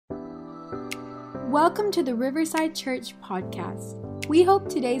Welcome to the Riverside Church podcast. We hope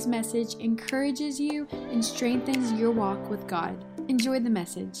today's message encourages you and strengthens your walk with God. Enjoy the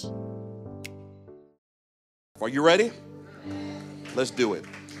message. Are you ready? Let's do it.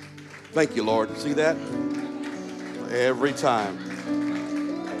 Thank you, Lord. See that? Every time.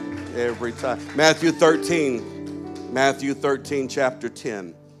 Every time. Matthew 13, chapter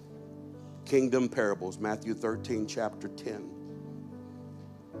 10. Kingdom parables, Matthew 13, chapter 10.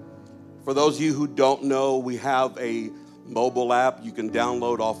 For those of you who don't know, we have a mobile app you can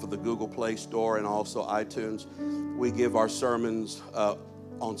download off of the Google Play Store and also iTunes. We give our sermons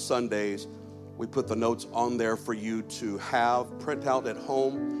on Sundays. We put the notes on there for you to have, print out at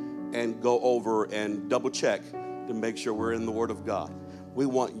home, and go over and double check to make sure we're in the Word of God. We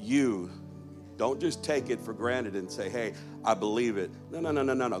want you, don't just take it for granted and say, hey, I believe it.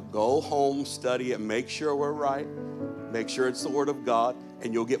 No. Go home, study it, make sure we're right, make sure it's the Word of God,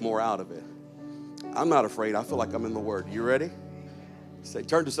 and you'll get more out of it. I'm not afraid. I feel like I'm in the Word. You ready? Say,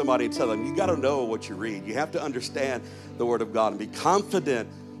 turn to somebody and tell them, you got to know what you read. You have to understand the Word of God and be confident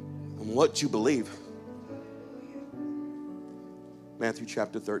in what you believe. Matthew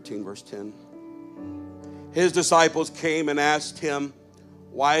chapter 13, verse 10. His disciples came and asked him,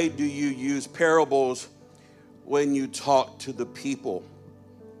 why do you use parables when you talk to the people?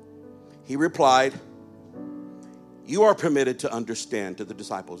 He replied, you are permitted to understand, to the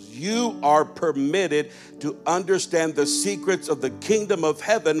disciples. You are permitted to understand the secrets of the kingdom of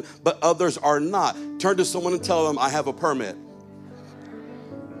heaven, but others are not. Turn to someone and tell them, I have a permit.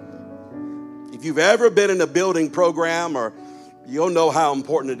 If you've ever been in a building program, or you'll know how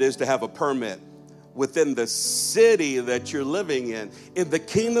important it is to have a permit within the city that you're living in. In the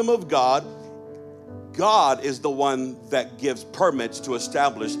kingdom of God, God is the one that gives permits to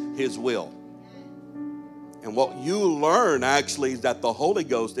establish his will. And what you learn actually is that the Holy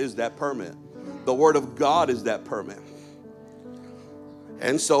Ghost is that permit. The Word of God is that permit.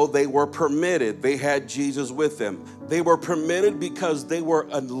 And so they were permitted. They had Jesus with them. They were permitted because they were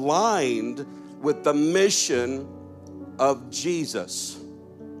aligned with the mission of Jesus.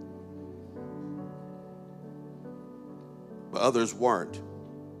 But others weren't.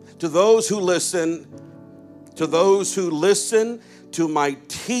 To those who listen to my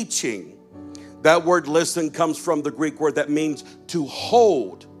teaching, that word listen comes from the Greek word that means to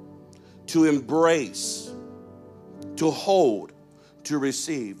hold, to embrace, to hold, to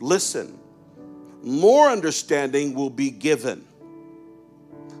receive. Listen, more understanding will be given.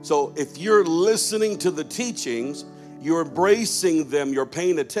 So if you're listening to the teachings, you're embracing them, you're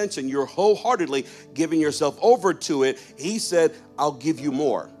paying attention, you're wholeheartedly giving yourself over to it. He said, I'll give you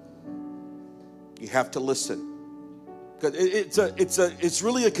more. You have to listen. Because it's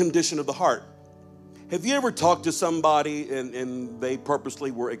really a condition of the heart. Have you ever talked to somebody and they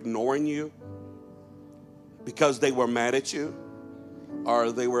purposely were ignoring you because they were mad at you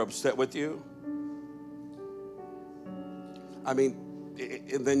or they were upset with you? I mean,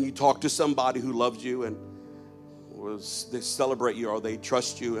 and then you talk to somebody who loves you and they celebrate you or they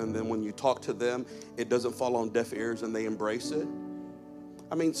trust you, and then when you talk to them, it doesn't fall on deaf ears and they embrace it.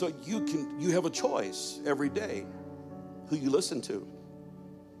 I mean, so you have a choice every day who you listen to.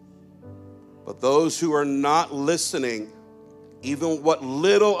 But those who are not listening, even what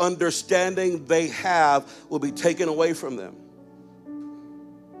little understanding they have will be taken away from them.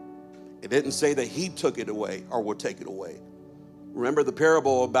 It didn't say that he took it away or will take it away. Remember the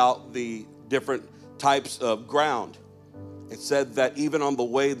parable about the different types of ground. It said that even on the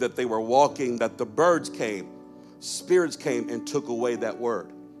way that they were walking, that the birds came, spirits came and took away that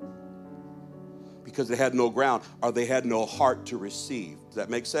word. Because they had no ground or they had no heart to receive. Does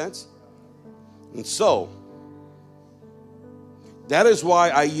that make sense? And so, that is why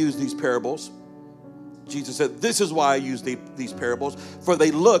I use these parables. Jesus said, this is why I use these parables. For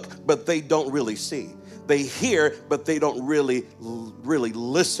they look, but they don't really see. They hear, but they don't really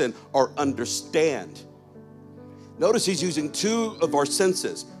listen or understand. Notice he's using two of our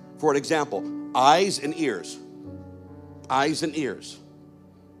senses. For an example, eyes and ears. Eyes and ears.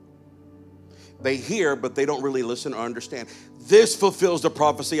 They hear, but they don't really listen or understand. This fulfills the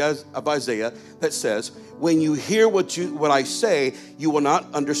prophecy of Isaiah that says, when you hear what I say, you will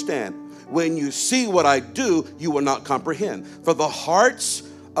not understand. When you see what I do, you will not comprehend. For the hearts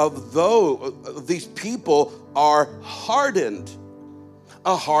of these people are hardened,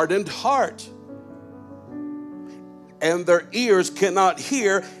 a hardened heart. And their ears cannot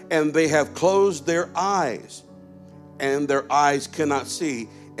hear, and they have closed their eyes. And their eyes cannot see,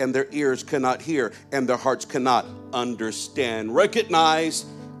 and their ears cannot hear, and their hearts cannot understand. Recognize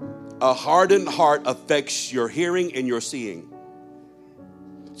a hardened heart affects your hearing and your seeing.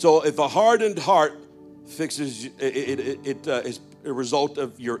 So if a hardened heart fixes it is a result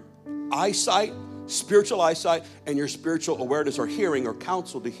of your eyesight, spiritual eyesight, and your spiritual awareness or hearing or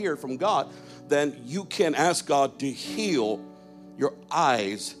counsel to hear from God, then you can ask God to heal your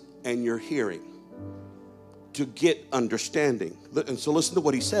eyes and your hearing to get understanding. And so listen to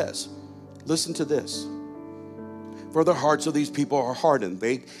what he says. Listen to this. For the hearts of these people are hardened.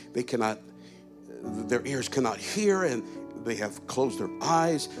 They cannot, their ears cannot hear, and they have closed their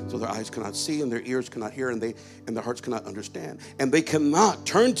eyes, so their eyes cannot see, and their ears cannot hear, and their hearts cannot understand. And they cannot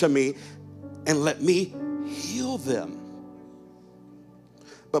turn to me and let me heal them.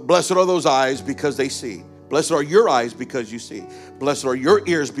 But blessed are those eyes because they see. Blessed are your eyes because you see. Blessed are your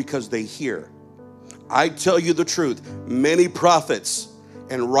ears because they hear. I tell you the truth, many prophets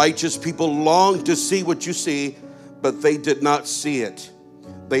and righteous people long to see what you see, but they did not see it.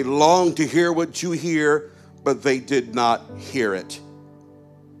 They long to hear what you hear, but they did not hear it.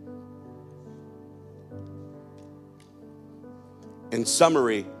 In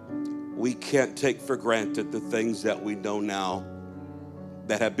summary, we can't take for granted the things that we know now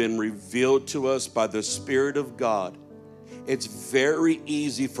that have been revealed to us by the Spirit of God. It's very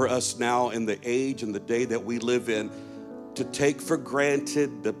easy for us now in the age and the day that we live in to take for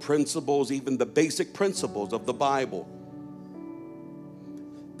granted the principles, even the basic principles of the Bible.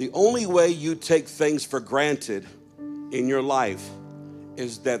 The only way you take things for granted in your life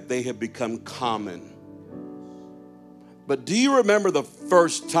is that they have become common. But do you remember the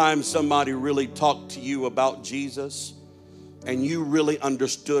first time somebody really talked to you about Jesus and you really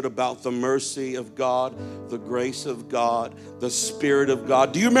understood about the mercy of God, the grace of God, the Spirit of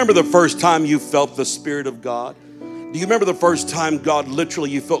God? Do you remember the first time you felt the Spirit of God? Do you remember the first time God literally,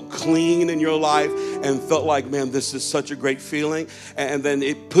 you felt clean in your life and felt like, man, this is such a great feeling? And then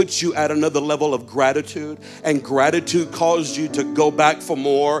it puts you at another level of gratitude. And gratitude caused you to go back for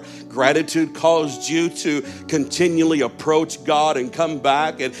more. Gratitude caused you to continually approach God and come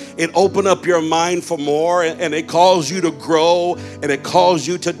back. And it opened up your mind for more. And it caused you to grow. And it caused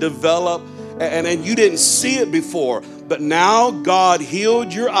you to develop. And you didn't see it before. But now God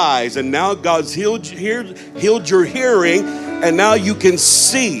healed your eyes, and now God's healed your hearing, and now you can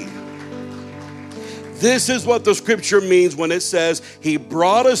see. This is what the scripture means when it says, He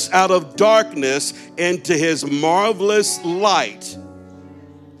brought us out of darkness into His marvelous light.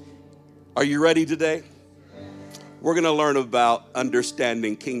 Are you ready today? We're going to learn about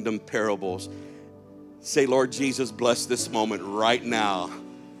understanding kingdom parables. Say, Lord Jesus, bless this moment right now.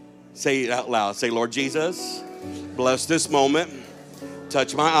 Say it out loud. Say, Lord Jesus, bless this moment.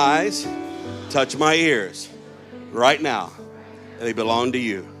 Touch my eyes. Touch my ears. Right now. They belong to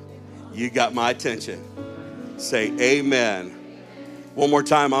you. You got my attention. Say amen. One more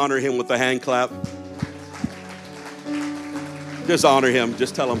time, honor him with a hand clap. Just honor him.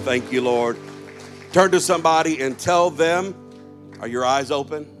 Just tell him, thank you, Lord. Turn to somebody and tell them, are your eyes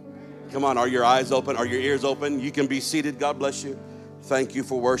open? Come on, are your eyes open? Are your ears open? You can be seated. God bless you. Thank you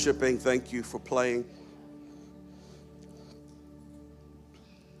for worshiping. Thank you for playing.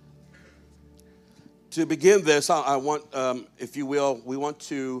 To begin this, I want, if you will, we want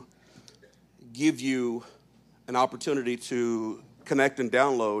to give you an opportunity to connect and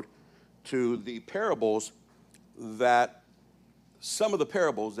download to the parables that, some of the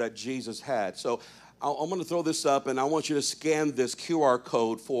parables that Jesus had. So I'm going to throw this up, and I want you to scan this QR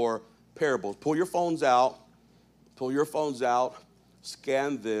code for parables. Pull your phones out. Pull your phones out.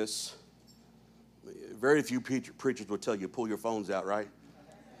 Scan this. Very few preachers will tell you, pull your phones out, right?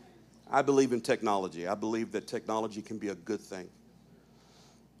 I believe in technology. I believe that technology can be a good thing.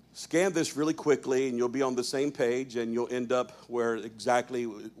 Scan this really quickly, and you'll be on the same page, and you'll end up where exactly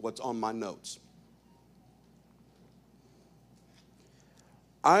what's on my notes.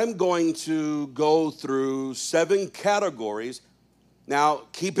 I'm going to go through 7 categories. Now,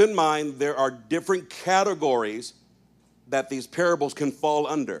 keep in mind, there are different categories that these parables can fall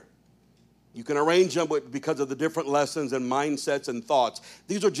under. You can arrange them because of the different lessons and mindsets and thoughts.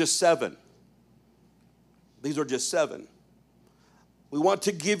 These are just 7. These are just 7. We want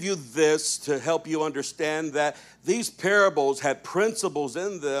to give you this to help you understand that these parables had principles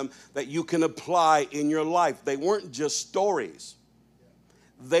in them that you can apply in your life. They weren't just stories.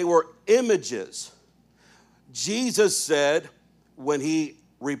 They were images. Jesus said when he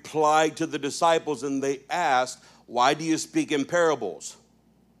replied to the disciples and they asked, why do you speak in parables?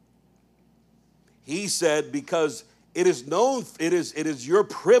 He said, because it is your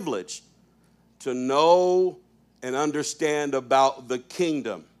privilege to know and understand about the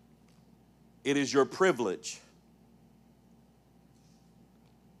kingdom. It is your privilege.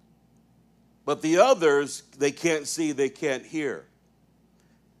 But the others, they can't see, they can't hear.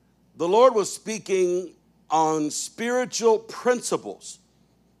 The Lord was speaking on spiritual principles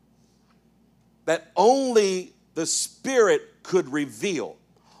that only the Spirit could reveal.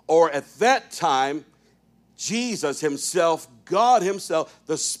 Or at that time, Jesus himself, God himself,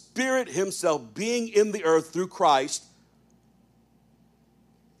 the Spirit himself being in the earth through Christ,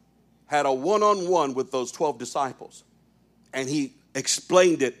 had a one-on-one with those 12 disciples. And he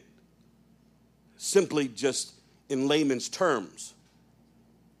explained it simply just in layman's terms.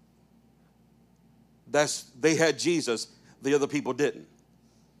 They had Jesus, the other people didn't.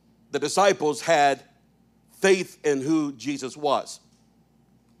 The disciples had faith in who Jesus was.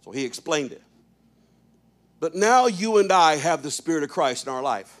 So he explained it. But now you and I have the Spirit of Christ in our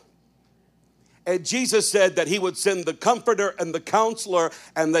life. And Jesus said that he would send the Comforter and the Counselor,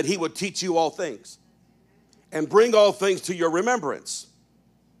 and that he would teach you all things and bring all things to your remembrance.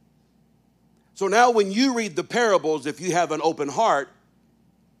 So now when you read the parables, if you have an open heart,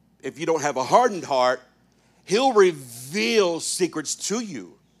 if you don't have a hardened heart, he'll reveal secrets to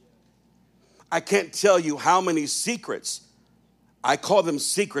you. I can't tell you how many secrets. I call them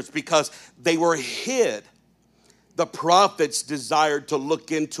secrets because they were hid. The prophets desired to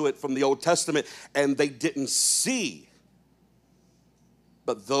look into it from the Old Testament, and they didn't see.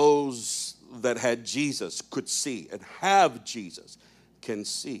 But those that had Jesus could see, and have Jesus can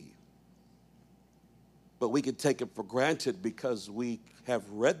see. But we could take it for granted because we have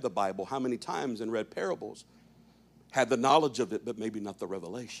read the Bible how many times and read parables, had the knowledge of it, but maybe not the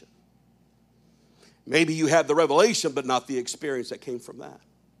revelation. Maybe you had the revelation, but not the experience that came from that.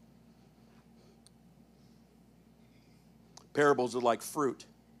 Parables are like fruit.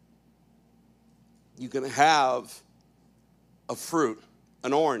 You can have a fruit,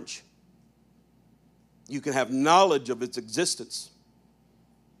 an orange. You can have knowledge of its existence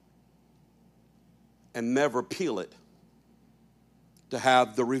and never peel it to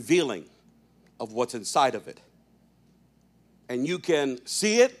have the revealing of what's inside of it. And you can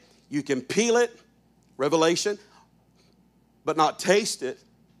see it, you can peel it, revelation, but not taste it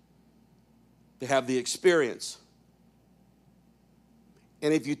to have the experience.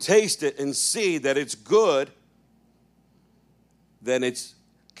 And if you taste it and see that it's good, then it's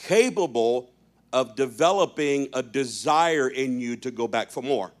capable of developing a desire in you to go back for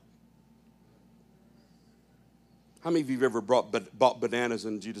more. How many of you have ever bought bananas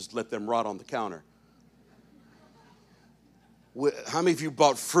and you just let them rot on the counter? How many of you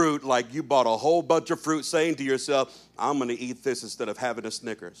bought fruit like you bought a whole bunch of fruit saying to yourself, I'm going to eat this instead of having a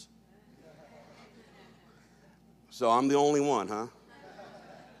Snickers? So I'm the only one, huh?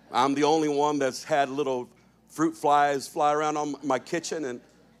 I'm the only one that's had little fruit flies fly around on my kitchen, and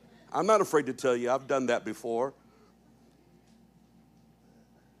I'm not afraid to tell you I've done that before.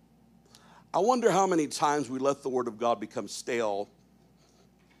 I wonder how many times we let the Word of God become stale,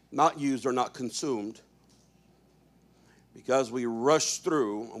 not used or not consumed, because we rush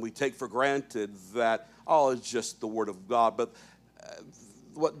through and we take for granted that, oh, it's just the Word of God. But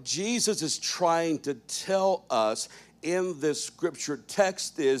what Jesus is trying to tell us in this scripture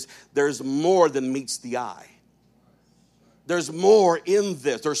text is there's more than meets the eye. There's more in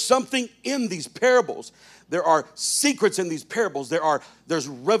this. There's something in these parables. There are secrets in these parables. There's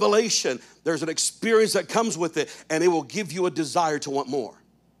revelation. There's an experience that comes with it, and it will give you a desire to want more.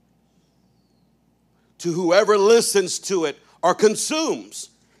 To whoever listens to it or consumes,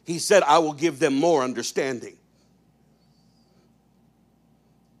 he said, I will give them more understanding.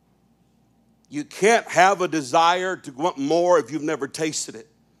 You can't have a desire to want more if you've never tasted it.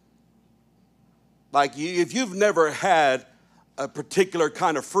 Like if you've never had a particular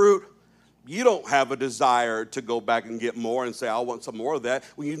kind of fruit, you don't have a desire to go back and get more and say, I want some more of that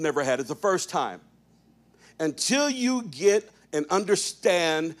when you've never had it the first time. Until you get and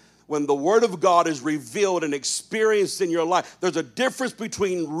understand when the Word of God is revealed and experienced in your life, there's a difference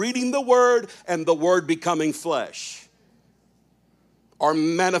between reading the Word and the Word becoming flesh, or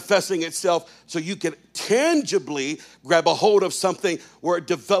manifesting itself so you can tangibly grab a hold of something where it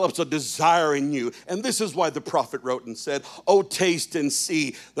develops a desire in you. And this is why the prophet wrote and said, oh, taste and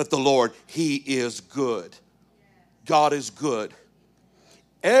see that the Lord, He is good. God is good.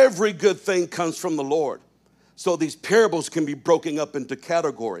 Every good thing comes from the Lord. So these parables can be broken up into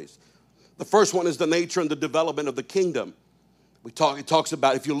categories. The first one is the nature and the development of the kingdom. It talks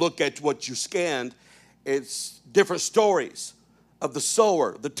about, if you look at what you scanned, it's different stories of the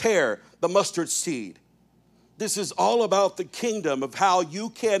sower, the tare, the mustard seed. This is all about the kingdom, of how you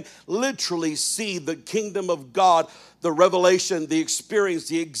can literally see the kingdom of God, the revelation, the experience,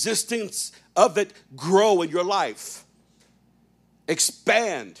 the existence of it grow in your life.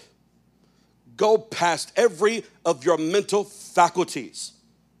 Expand. Go past every of your mental faculties.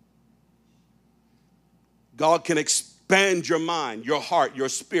 God can expand your mind, your heart, your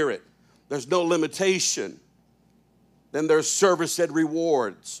spirit. There's no limitation. Then there's service and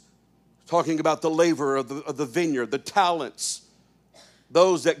rewards, talking about the labor of the vineyard, the talents,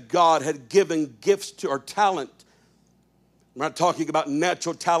 those that God had given gifts to, or talent. We're not talking about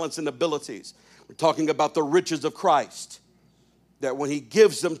natural talents and abilities. We're talking about the riches of Christ, that when he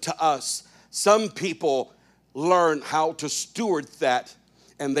gives them to us, some people learn how to steward that,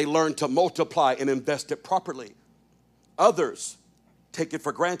 and they learn to multiply and invest it properly. Others take it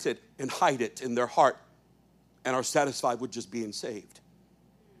for granted and hide it in their heart and are satisfied with just being saved.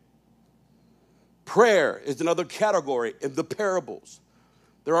 Prayer is another category in the parables.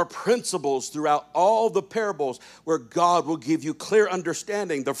 There are principles throughout all the parables where God will give you clear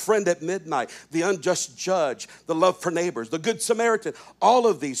understanding. The friend at midnight, the unjust judge, the love for neighbors, the good Samaritan, all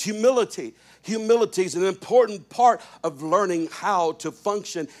of these. Humility. Humility is an important part of learning how to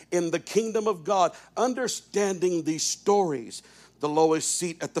function in the kingdom of God. Understanding these stories. The lowest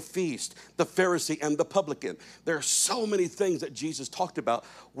seat at the feast, the Pharisee and the publican. There are so many things that Jesus talked about.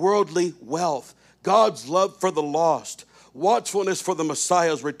 Worldly wealth, God's love for the lost, watchfulness for the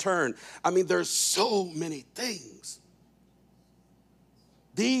Messiah's return. I mean, there's so many things.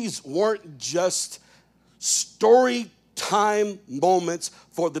 These weren't just story time moments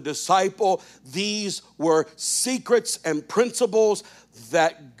for the disciple. These were secrets and principles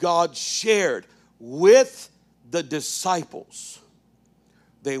that God shared with the disciples.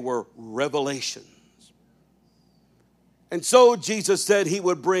 They were revelations. And so Jesus said he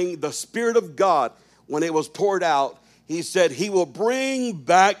would bring the Spirit of God when it was poured out. He said he will bring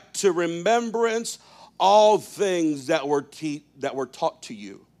back to remembrance all things that were taught to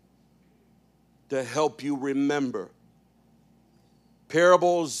you to help you remember.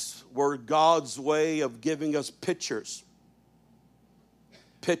 Parables were God's way of giving us pictures,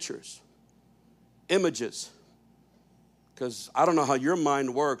 images. Because I don't know how your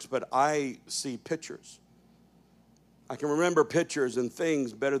mind works, but I see pictures. I can remember pictures and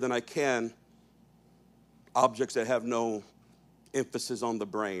things better than I can objects that have no emphasis on the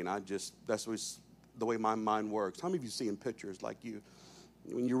brain. That's the way my mind works. How many of you see in pictures like you?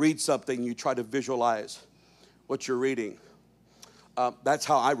 When you read something, you try to visualize what you're reading. That's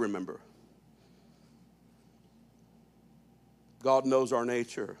how I remember. God knows our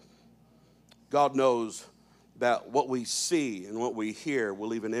nature. God knows that what we see and what we hear will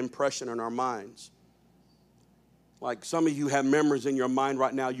leave an impression in our minds. Like some of you have memories in your mind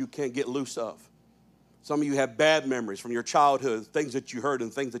right now you can't get loose of. Some of you have bad memories from your childhood, things that you heard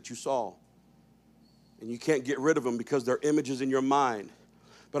and things that you saw. And you can't get rid of them because they're images in your mind.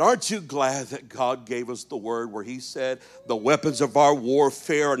 But aren't you glad that God gave us the word where he said, the weapons of our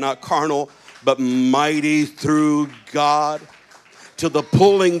warfare are not carnal, but mighty through God to the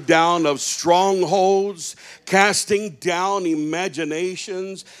pulling down of strongholds, casting down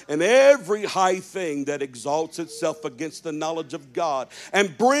imaginations, and every high thing that exalts itself against the knowledge of God,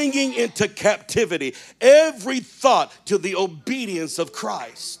 and bringing into captivity every thought to the obedience of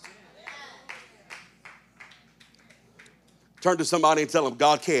Christ. Turn to somebody and tell them,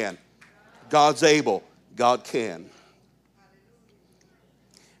 God can. God's able. God can.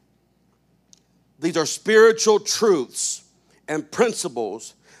 These are spiritual truths and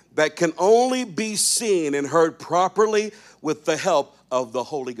principles that can only be seen and heard properly with the help of the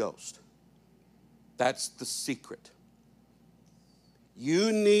Holy Ghost. That's the secret.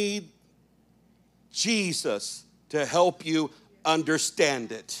 You need Jesus to help you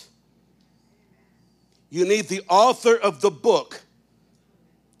understand it. You need the author of the book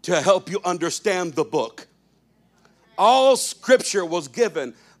to help you understand the book. All scripture was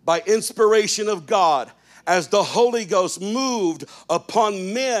given by inspiration of God as the Holy Ghost moved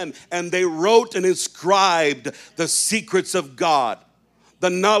upon men, and they wrote and inscribed the secrets of God, the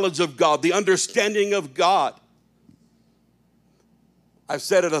knowledge of God, the understanding of God. I've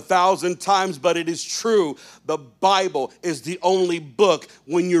said it 1,000 times, but it is true. The Bible is the only book,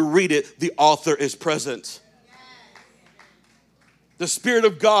 when you read it, the author is present. The Spirit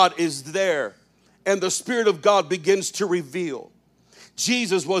of God is there, and the Spirit of God begins to reveal.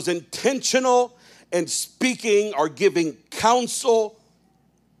 Jesus was intentional in speaking or giving counsel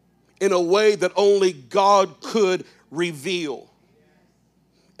in a way that only God could reveal.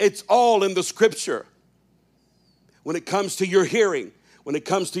 It's all in the scripture. When it comes to your hearing, when it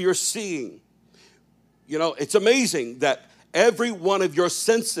comes to your seeing, you know, it's amazing that every one of your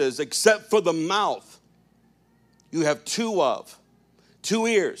senses, except for the mouth, you have two of. 2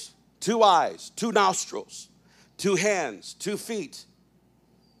 ears, 2 eyes, 2 nostrils, 2 hands, 2 feet.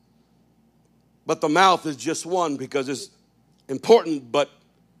 But the mouth is just one because it's important, but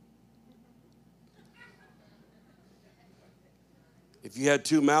If you had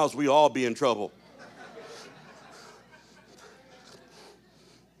 2 mouths, we'd all be in trouble.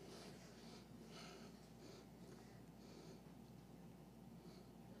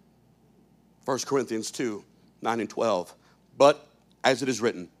 First Corinthians 2, 9 and 12. But as it is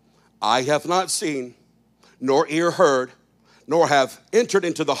written, I have not seen, nor ear heard, nor have entered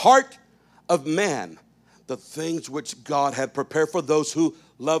into the heart of man the things which God had prepared for those who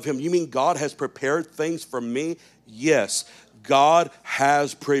love him. You mean God has prepared things for me? Yes, God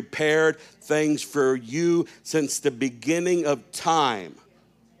has prepared things for you since the beginning of time.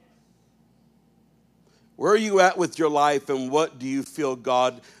 Where are you at with your life, and what do you feel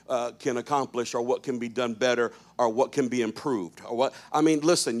God can accomplish, or what can be done better, or what can be improved? Or what? I mean,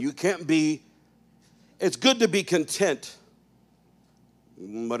 listen, you can't be, it's good to be content,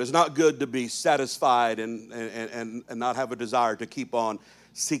 but it's not good to be satisfied and not have a desire to keep on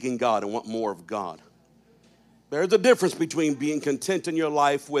seeking God and want more of God. There's a difference between being content in your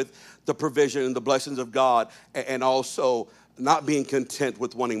life with the provision and the blessings of God and also not being content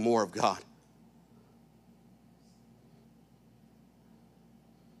with wanting more of God.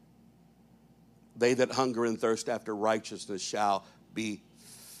 They that hunger and thirst after righteousness shall be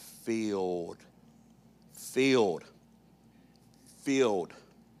filled. Filled. Filled.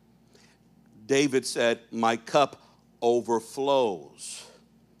 David said, my cup overflows.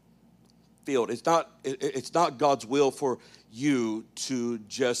 Filled. It's not God's will for you to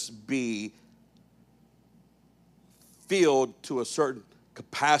just be filled to a certain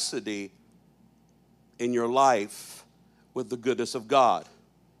capacity in your life with the goodness of God.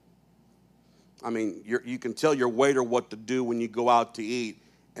 I mean, you can tell your waiter what to do when you go out to eat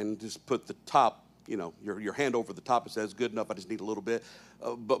and just put the top, your hand over the top and says, good enough, I just need a little bit.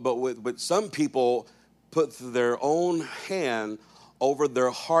 But with some people put their own hand over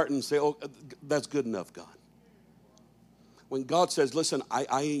their heart and say, oh, that's good enough, God. When God says, listen,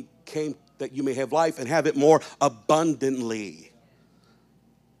 I came that you may have life and have it more abundantly.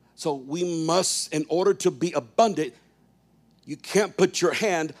 So we must, in order to be abundant, you can't put your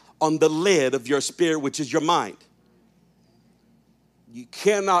hand on the lid of your spirit, which is your mind. You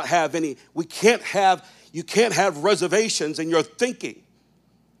cannot have you can't have reservations in your thinking.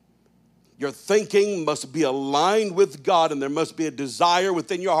 Your thinking must be aligned with God, and there must be a desire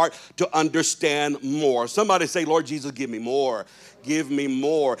within your heart to understand more. Somebody say, Lord Jesus, give me more. Give me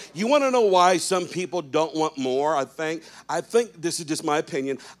more. You want to know why some people don't want more? I think this is just my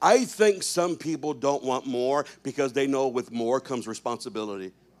opinion. I think some people don't want more because they know with more comes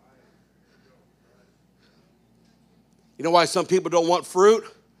responsibility. You know why some people don't want fruit?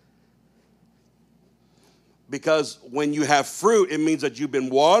 Because when you have fruit, it means that you've been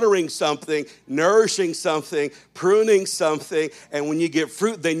watering something, nourishing something, pruning something. And when you get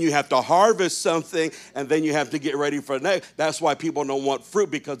fruit, then you have to harvest something, and then you have to get ready for the next. That's why people don't want fruit,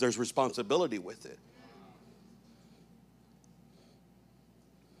 because there's responsibility with it.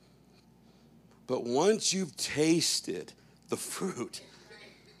 But once you've tasted the fruit,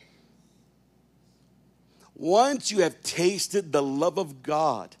 once you have tasted the love of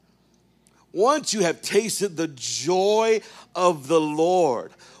God, once you have tasted the joy of the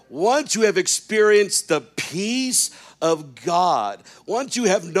Lord, once you have experienced the peace of God, once you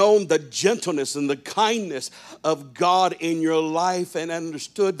have known the gentleness and the kindness of God in your life and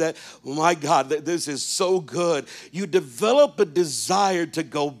understood that, oh my God, this is so good, you develop a desire to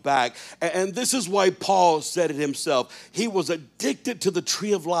go back. And this is why Paul said it himself. He was addicted to the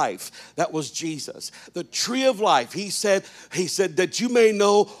tree of life. That was Jesus. The tree of life. He said that you may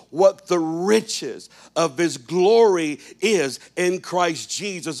know what the riches of his glory is in Christ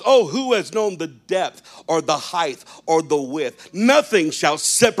Jesus. Oh, who has known the depth or the height or the width? Nothing shall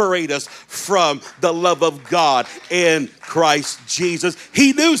separate us from the love of God in Christ Jesus.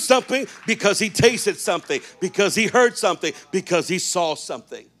 He knew something because he tasted something, because he heard something, because he saw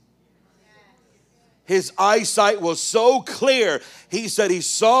something. His eyesight was so clear. He said he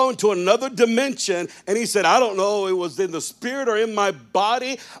saw into another dimension, and he said, I don't know, it was in the spirit or in my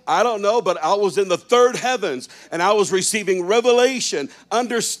body. I don't know, but I was in the third heavens, and I was receiving revelation,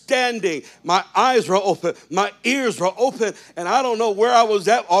 understanding. My eyes were open, my ears were open, and I don't know where I was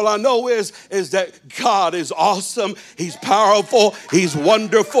at. All I know is that God is awesome. He's powerful. He's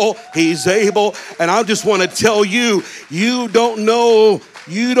wonderful. He's able. And I just want to tell you, you don't know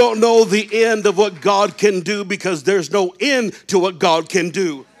the end of what God can do, because there's no end to what God can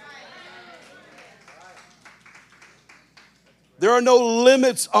do. There are no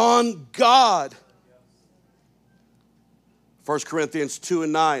limits on God. 1 Corinthians 2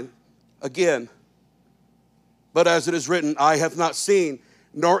 and 9, again. But as it is written, I have not seen,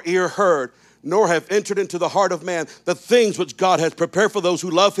 nor ear heard, nor have entered into the heart of man the things which God has prepared for those who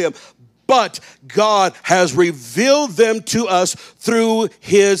love him. But God has revealed them to us through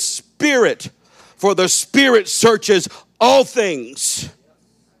his Spirit. For the Spirit searches all things.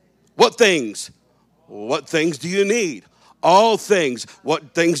 What things? What things do you need? All things.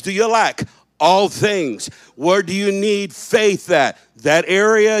 What things do you lack? All things. Where do you need faith at? That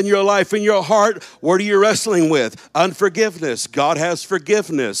area in your life, in your heart, what are you wrestling with? Unforgiveness. God has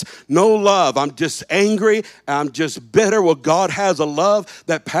forgiveness. No love. I'm just angry. I'm just bitter. Well, God has a love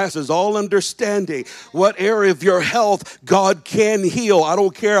that passes all understanding. What area of your health God can heal? I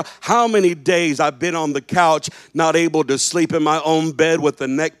don't care how many days I've been on the couch, not able to sleep in my own bed with the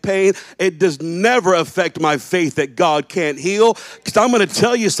neck pain. It does never affect my faith that God can't heal. Because I'm going to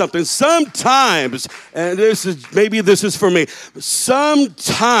tell you something. Sometimes, and this is for me.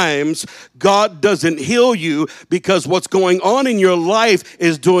 Sometimes God doesn't heal you because what's going on in your life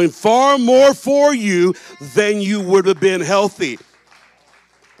is doing far more for you than you would have been healthy.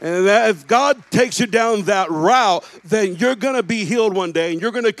 And that if God takes you down that route, then you're going to be healed one day and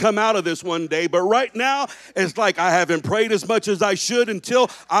you're going to come out of this one day. But right now, it's like I haven't prayed as much as I should until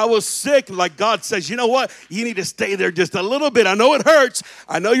I was sick. Like God says, you know what? You need to stay there just a little bit. I know it hurts.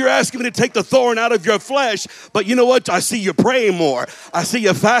 I know you're asking me to take the thorn out of your flesh. But you know what? I see you praying more. I see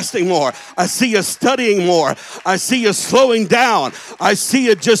you fasting more. I see you studying more. I see you slowing down. I see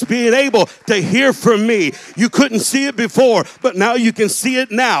you just being able to hear from me. You couldn't see it before, but now you can see it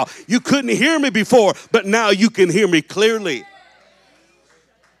now. You couldn't hear me before, but now you can hear me clearly.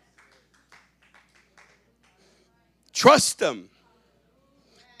 Trust him.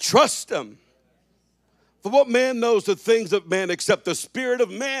 Trust him. For what man knows the things of man except the spirit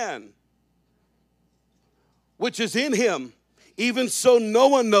of man, which is in him? Even so, no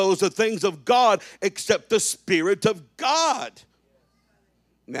one knows the things of God except the Spirit of God.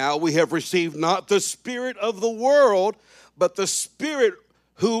 Now we have received not the spirit of the world, but the Spirit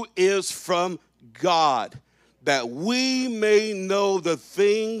who is from God, that we may know the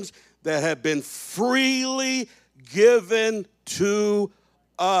things that have been freely given to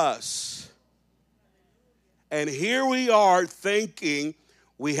us. And here we are thinking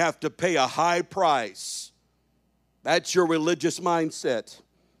we have to pay a high price. That's your religious mindset.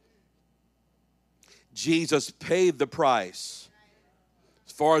 Jesus paid the price.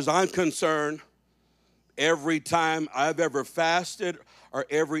 As far as I'm concerned, every time I've ever fasted or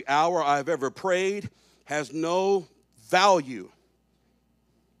every hour I've ever prayed has no value.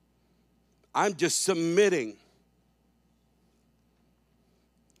 I'm just submitting.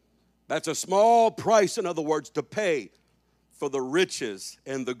 That's a small price, in other words, to pay for the riches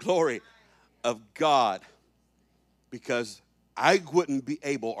and the glory of God. Because I wouldn't be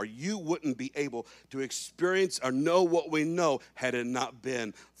able, or you wouldn't be able to experience or know what we know had it not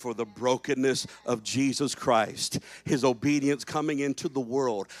been for the brokenness of Jesus Christ, his obedience coming into the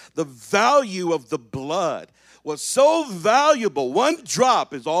world. The value of the blood was so valuable. One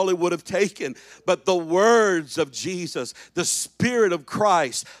drop is all it would have taken. But the words of Jesus, the Spirit of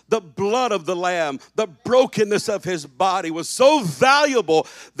Christ, the blood of the Lamb, the brokenness of his body was so valuable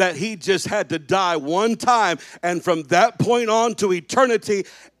that he just had to die one time. And from that point on to eternity,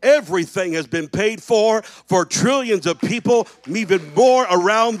 everything has been paid for trillions of people, even more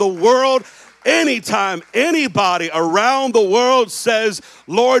around the world. Anytime anybody around the world says,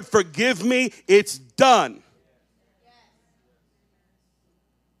 Lord, forgive me, it's done.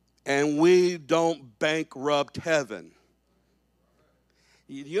 And we don't bankrupt heaven.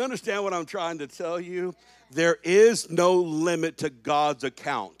 You understand what I'm trying to tell you? There is no limit to God's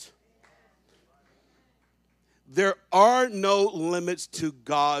account. There are no limits to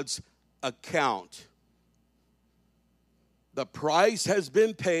God's account. The price has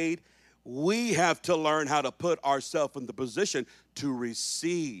been paid. We have to learn how to put ourselves in the position to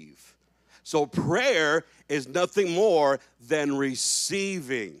receive. So prayer is nothing more than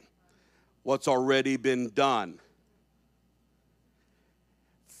receiving what's already been done.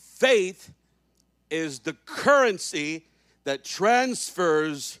 Faith is the currency that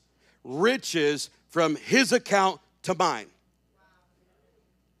transfers riches from his account to mine.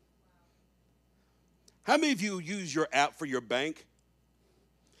 How many of you use your app for your bank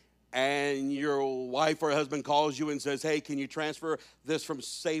and your wife or husband calls you and says, hey, can you transfer this from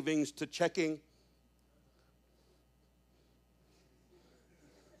savings to checking?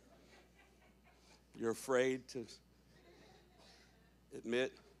 You're afraid to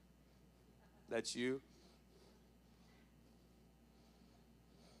admit that's you.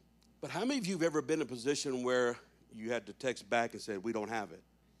 But how many of you have ever been in a position where you had to text back and said, we don't have it?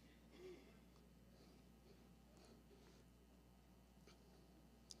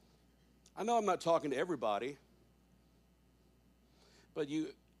 I know I'm not talking to everybody, but you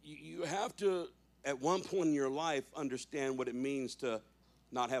have to, at one point in your life, understand what it means to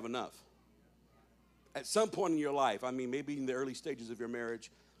not have enough. At some point in your life, I mean, maybe in the early stages of your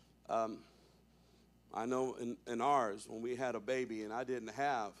marriage, I know in ours, when we had a baby and I didn't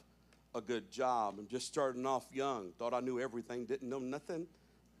have a good job and just starting off young, thought I knew everything, didn't know nothing.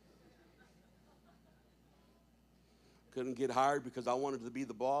 Couldn't get hired because I wanted to be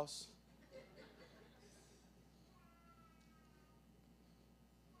the boss.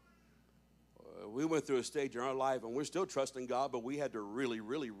 We went through a stage in our life, and we're still trusting God, but we had to really,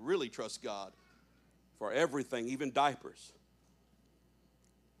 really, really trust God for everything, even diapers.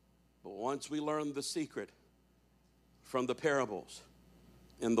 But once we learned the secret from the parables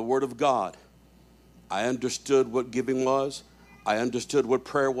in the Word of God, I understood what giving was. I understood what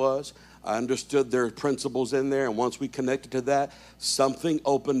prayer was. I understood there are principles in there. And once we connected to that, something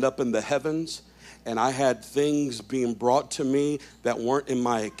opened up in the heavens. And I had things being brought to me that weren't in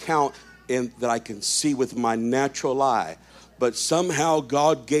my account and that I can see with my natural eye. But somehow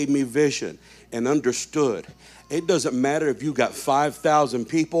God gave me vision and understood. It doesn't matter if you got 5,000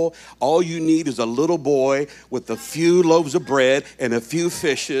 people. All you need is a little boy with a few loaves of bread and a few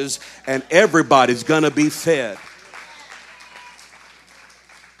fishes, and everybody's going to be fed.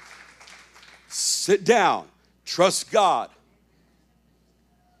 Sit down. Trust God.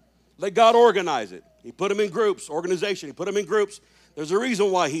 Let God organize it. He put them in groups, organization. He put them in groups. There's a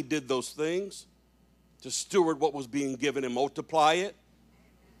reason why he did those things, to steward what was being given and multiply it.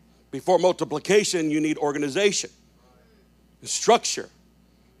 Before multiplication, you need organization, and structure,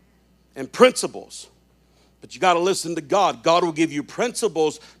 and principles. But you got to listen to God. God will give you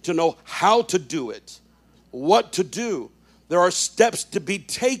principles to know how to do it, what to do. There are steps to be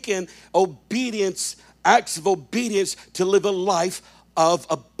taken, obedience, acts of obedience to live a life of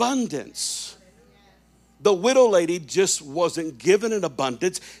abundance. The widow lady just wasn't given an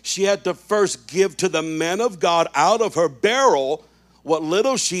abundance. She had to first give to the man of God out of her barrel what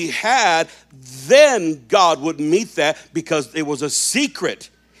little she had. Then God would meet that, because it was a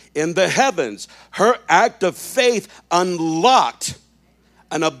secret in the heavens. Her act of faith unlocked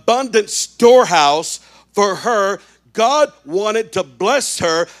an abundant storehouse for her. God wanted to bless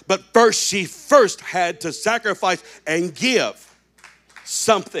her, but she had to sacrifice and give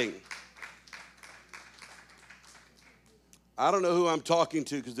something. I don't know who I'm talking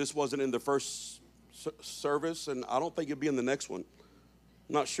to, because this wasn't in the first service, and I don't think it'll be in the next one.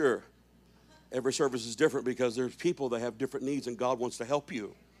 I'm not sure. Every service is different because there's people that have different needs, and God wants to help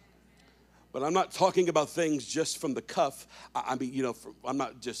you. But I'm not talking about things just from the cuff. I mean, I'm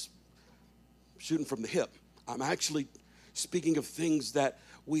not just shooting from the hip. I'm actually speaking of things that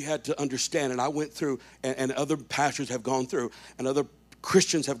we had to understand, and I went through, and other pastors have gone through, and other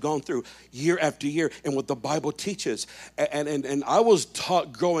Christians have gone through year after year, and what the Bible teaches. And I was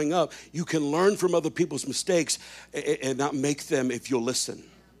taught growing up, you can learn from other people's mistakes and not make them if you'll listen.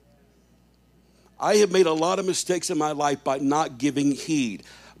 I have made a lot of mistakes in my life by not giving heed,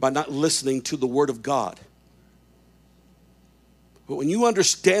 by not listening to the Word of God. But when you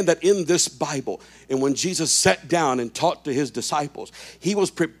understand that in this Bible, and when Jesus sat down and taught to his disciples, he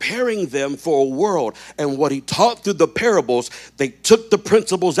was preparing them for a world. And what he taught through the parables, they took the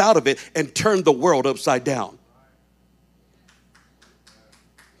principles out of it and turned the world upside down.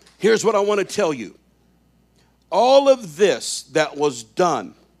 Here's what I want to tell you. All of this that was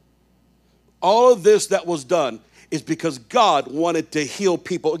done is because God wanted to heal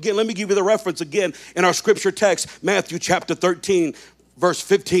people. Again, let me give you the reference again in our scripture text. Matthew chapter 13, verse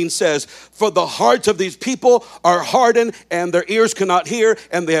 15 says, "For the hearts of these people are hardened, and their ears cannot hear,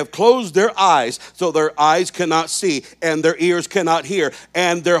 and they have closed their eyes, so their eyes cannot see, and their ears cannot hear,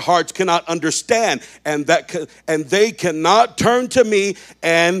 and their hearts cannot understand, and they cannot turn to me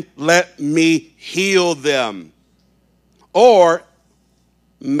and let me heal them or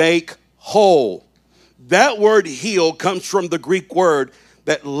make whole." That word heal comes from the Greek word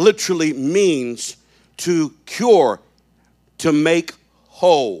that literally means to cure, to make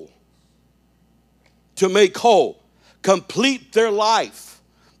whole. To make whole. Complete their life,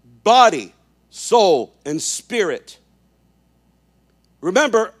 body, soul, and spirit.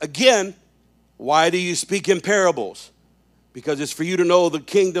 Remember, again, why do you speak in parables? Because it's for you to know the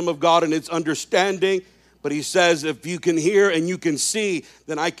kingdom of God and its understanding. But he says, if you can hear and you can see,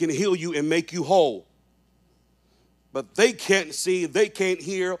 then I can heal you and make you whole. But they can't see, they can't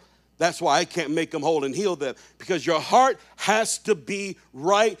hear. That's why I can't make them whole and heal them. Because your heart has to be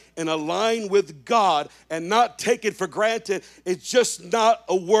right and aligned with God and not take it for granted. It's just not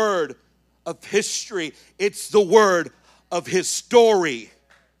a word of history. It's the word of his story.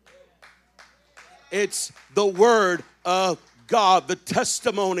 It's the word of God, the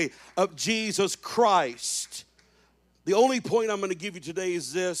testimony of Jesus Christ. The only point I'm going to give you today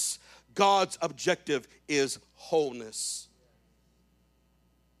is this: God's objective is wholeness.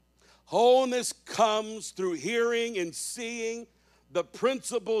 Wholeness comes through hearing and seeing the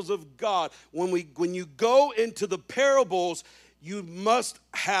principles of God. When you go into the parables, you must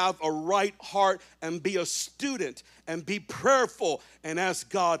have a right heart and be a student and be prayerful and ask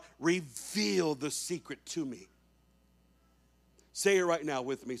God, reveal the secret to me. Say it right now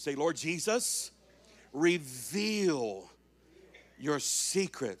with me. Say, Lord Jesus, reveal your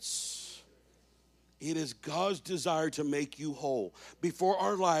secrets. It is God's desire to make you whole. Before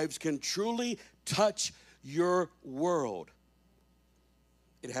our lives can truly touch your world,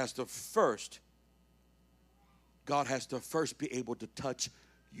 God has to first be able to touch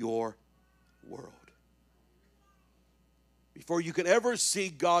your world. Before you can ever see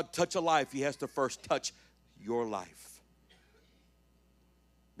God touch a life, He has to first touch your life.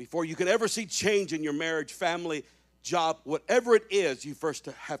 Before you can ever see change in your marriage, family, job, whatever it is, you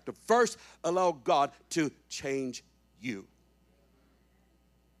have to first allow God to change you.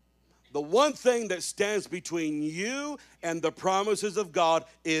 The one thing that stands between you and the promises of God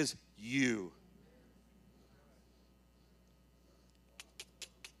is you.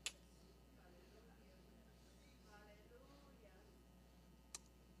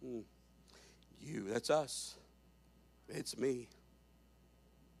 You, that's us. It's me.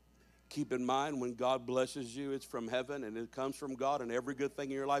 Keep in mind, when God blesses you, it's from heaven and it comes from God, and every good thing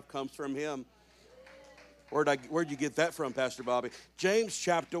in your life comes from Him. Where'd you get that from, Pastor Bobby? James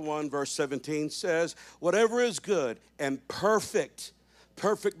chapter 1, verse 17 says, whatever is good and perfect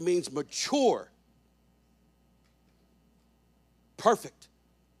means mature, perfect,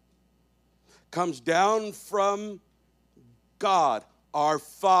 comes down from God, our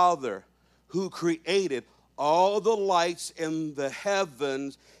Father, who created all the lights in the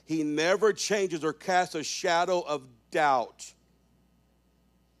heavens. He never changes or casts a shadow of doubt.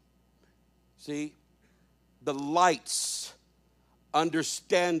 See, the lights,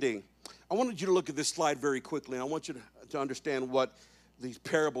 understanding. I wanted you to look at this slide very quickly, and I want you to understand what these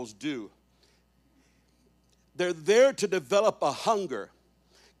parables do. They're there to develop a hunger.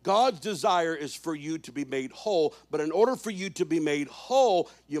 God's desire is for you to be made whole, but in order for you to be made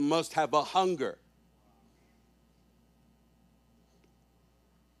whole, you must have a hunger.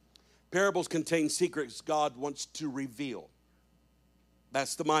 Parables contain secrets God wants to reveal.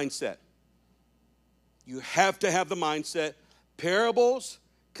 That's the mindset. You have to have the mindset. Parables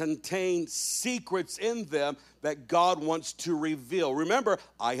contain secrets in them that God wants to reveal. Remember,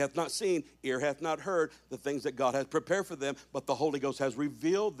 eye hath not seen, ear hath not heard the things that God has prepared for them, but the Holy Ghost has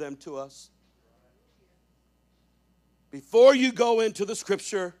revealed them to us. Before you go into the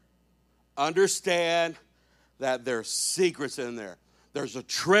scripture, understand that there's secrets in there. There's a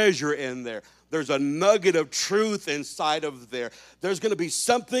treasure in there. There's a nugget of truth inside of there. There's going to be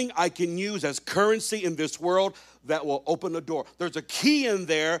something I can use as currency in this world that will open a door. There's a key in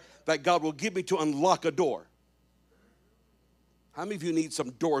there that God will give me to unlock a door. How many of you need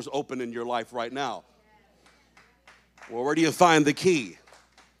some doors open in your life right now? Well, where do you find the key?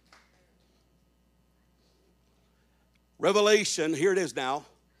 Revelation, here it is now.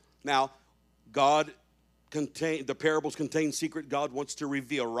 Now, the parables contain secret God wants to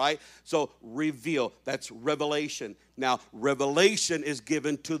reveal, right? So reveal, that's revelation. Now, revelation is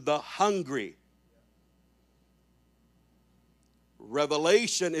given to the hungry.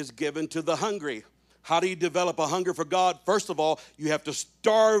 Revelation is given to the hungry. How do you develop a hunger for God? First of all, you have to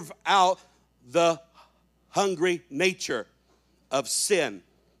starve out the hungry nature of sin.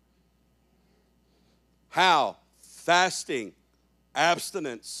 How? Fasting,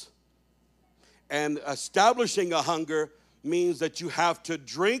 abstinence. And establishing a hunger means that you have to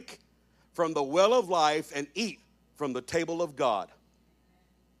drink from the well of life and eat from the table of God.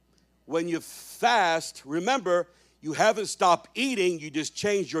 When you fast, remember, you haven't stopped eating, you just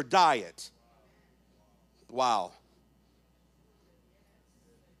changed your diet. Wow.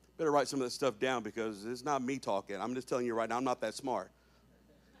 Better write some of that stuff down because it's not me talking. I'm just telling you right now, I'm not that smart.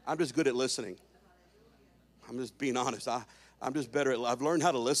 I'm just good at listening. I'm just being honest. I'm just better I've learned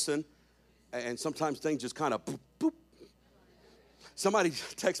how to listen. And sometimes things just kind of boop, boop. Somebody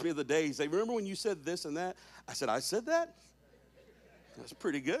texted me the other day. He said, remember when you said this and that? I said that? That's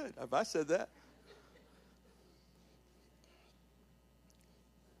pretty good if I said that.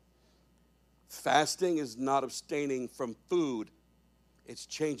 Fasting is not abstaining from food. It's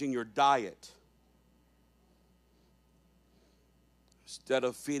changing your diet. Instead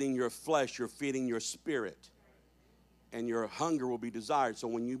of feeding your flesh, you're feeding your spirit. and your hunger will be desired. So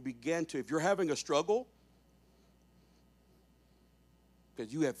when you begin to, if you're having a struggle,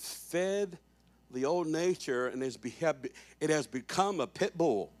 because you have fed the old nature and it has become a pit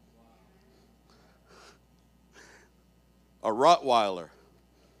bull, a Rottweiler.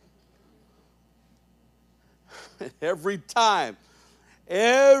 Every time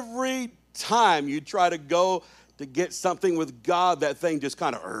you try to go to get something with God, that thing just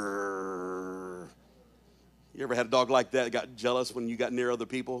kind of. You ever had a dog like that got jealous when you got near other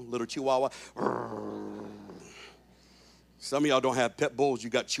people? Little Chihuahua. Some of y'all don't have pit bulls, you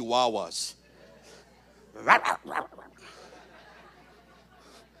got Chihuahuas.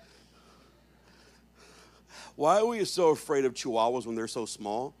 Why are we so afraid of Chihuahuas when they're so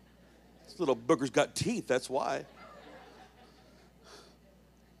small? This little booger's got teeth, that's why.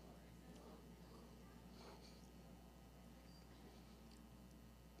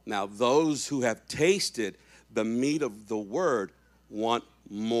 Now, those who have tasted the meat of the word want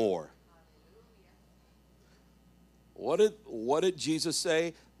more. What did Jesus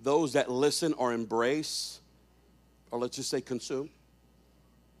say? Those that listen or embrace, or let's just say consume.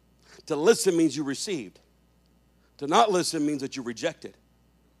 To listen means you received. To not listen means that you rejected.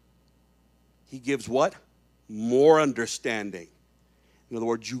 He gives what? More understanding. In other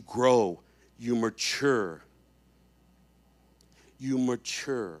words, you grow, you mature. You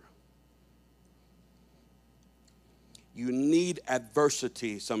mature. You need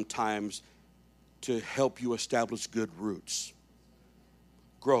adversity sometimes to help you establish good roots.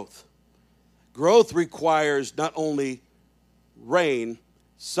 Growth. Growth requires not only rain,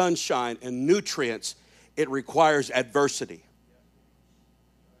 sunshine, and nutrients, it requires adversity.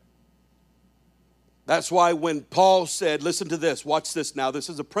 That's why when Paul said, listen to this, watch this now, this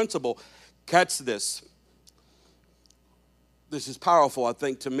is a principle, catch this. This is powerful, I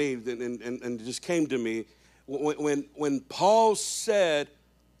think, to me, and it just came to me. When Paul said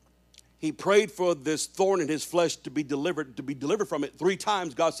he prayed for this thorn in his flesh to be delivered from it 3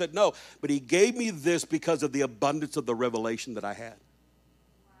 times, God said no, but he gave me this because of the abundance of the revelation that I had.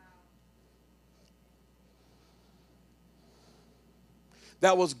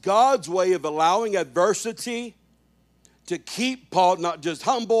 That was God's way of allowing adversity to keep Paul not just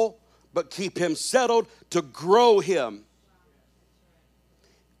humble, but keep him settled, to grow him.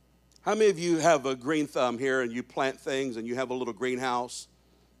 How many of you have a green thumb here and you plant things and you have a little greenhouse?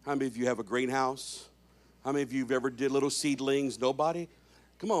 How many of you have a greenhouse? How many of you have ever did little seedlings? Nobody?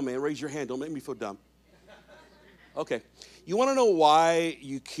 Come on, man, raise your hand. Don't make me feel dumb. Okay. You want to know why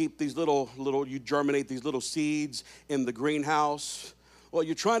you keep these you germinate these little seeds in the greenhouse? Well,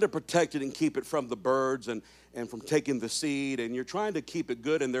 you're trying to protect it and keep it from the birds and from taking the seed, and you're trying to keep it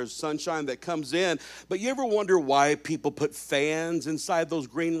good, and there's sunshine that comes in. But you ever wonder why people put fans inside those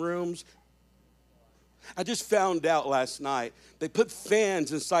green rooms? I just found out last night they put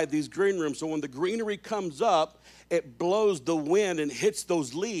fans inside these green rooms, so when the greenery comes up, it blows the wind and hits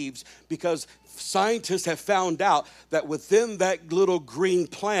those leaves, because scientists have found out that within that little green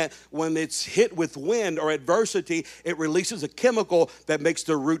plant, when it's hit with wind or adversity, it releases a chemical that makes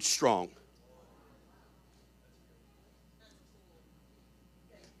the roots strong.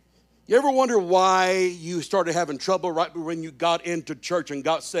 You ever wonder why you started having trouble right when you got into church and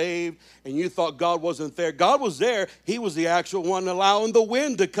got saved and you thought God wasn't there? God was there. He was the actual one allowing the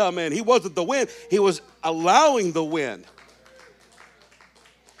wind to come in. He wasn't the wind. He was allowing the wind.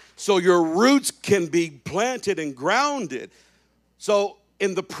 So your roots can be planted and grounded. So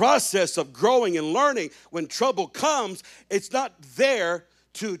in the process of growing and learning, when trouble comes, it's not there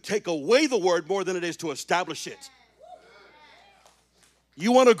to take away the word more than it is to establish it.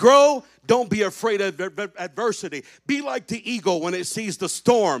 You want to grow? Don't be afraid of adversity. Be like the eagle when it sees the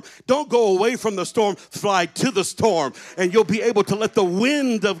storm. Don't go away from the storm. Fly to the storm. And you'll be able to let the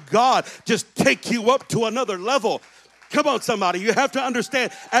wind of God just take you up to another level. Come on, somebody. You have to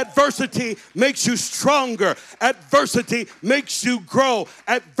understand, adversity makes you stronger. Adversity makes you grow.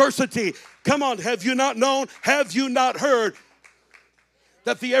 Adversity. Come on, have you not known? Have you not heard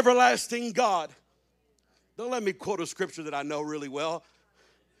that the everlasting God, don't let me quote a scripture that I know really well.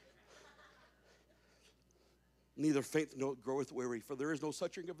 Neither faint nor groweth weary, for there is no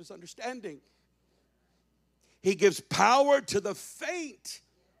such thing of his understanding. He gives power to the faint.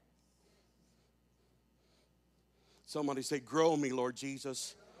 Somebody say, grow me, Lord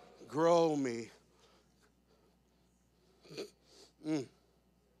Jesus. Grow me.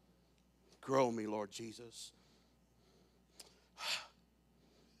 Grow me, Lord Jesus.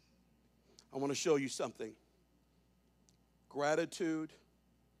 I want to show you something. Gratitude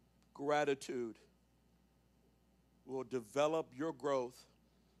will develop your growth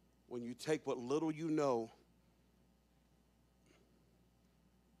when you take what little you know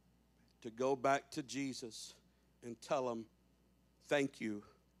to go back to Jesus and tell him, thank you.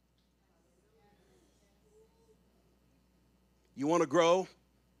 You want to grow?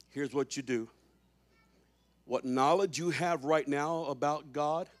 Here's what you do. What knowledge you have right now about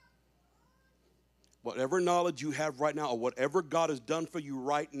God, whatever knowledge you have right now, or whatever God has done for you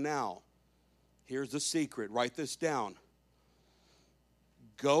right now, here's the secret. Write this down.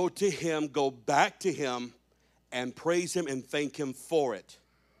 Go to him, go back to him, and praise him and thank him for it.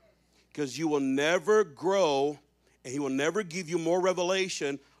 Because you will never grow, and he will never give you more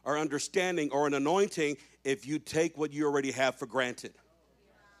revelation or understanding or an anointing if you take what you already have for granted.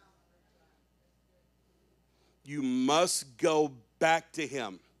 You must go back to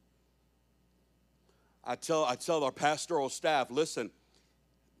him. I tell our pastoral staff, listen,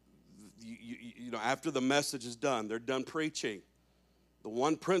 you know, after the message is done, they're done preaching. The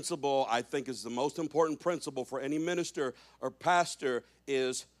one principle I think is the most important principle for any minister or pastor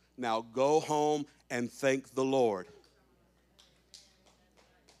is now go home and thank the Lord.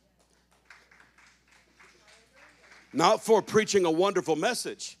 Not for preaching a wonderful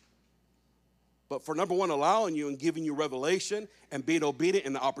message, but for, number one, allowing you and giving you revelation and being obedient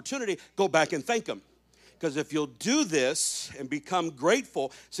in the opportunity, go back and thank him. Because if you'll do this and become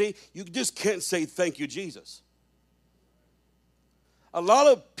grateful, see, you just can't say thank you, Jesus. A lot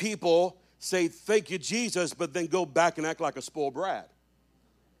of people say thank you, Jesus, but then go back and act like a spoiled brat.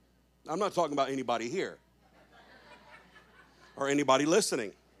 I'm not talking about anybody here or anybody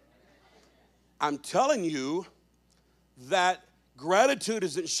listening. I'm telling you that gratitude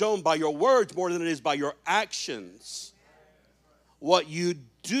isn't shown by your words more than it is by your actions. What you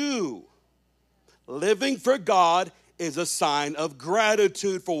do. Living for God is a sign of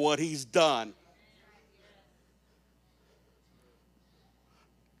gratitude for what he's done.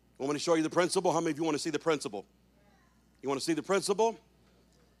 Want me to show you the principle? How many of you want to see the principle? You want to see the principle?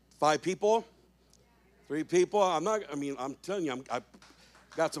 5 people? 3 people? I'm telling you, I've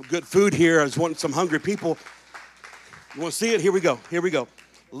got some good food here. I just want some hungry people. You want to see it? Here we go.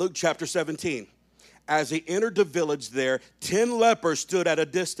 Luke chapter 17. As he entered the village there, 10 lepers stood at a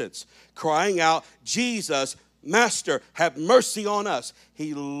distance, crying out, Jesus, Master, have mercy on us.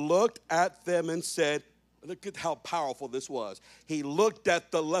 He looked at them and said, look at how powerful this was. He looked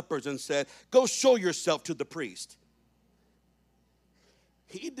at the lepers and said, go show yourself to the priest.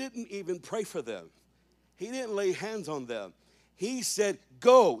 He didn't even pray for them. He didn't lay hands on them. He said,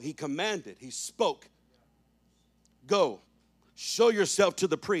 go. He commanded. He spoke. Go. Show yourself to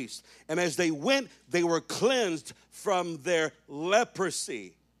the priest. And as they went, they were cleansed from their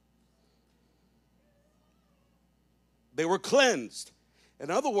leprosy. They were cleansed. In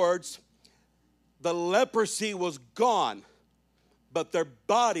other words, the leprosy was gone, but their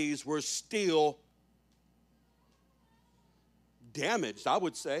bodies were still damaged, I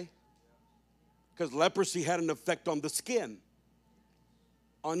would say, because leprosy had an effect on the skin,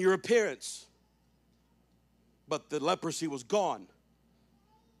 on your appearance. But the leprosy was gone.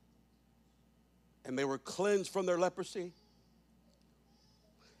 And they were cleansed from their leprosy.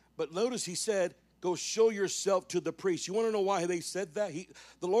 But notice he said, go show yourself to the priest. You want to know why they said that?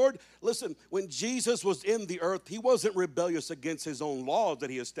 The Lord, listen, when Jesus was in the earth, he wasn't rebellious against his own laws that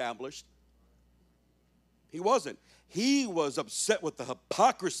he established. He wasn't. He was upset with the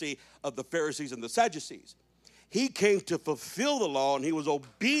hypocrisy of the Pharisees and the Sadducees. He came to fulfill the law, and he was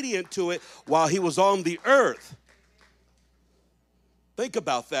obedient to it while he was on the earth. Think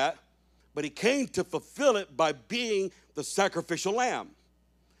about that. But he came to fulfill it by being the sacrificial lamb.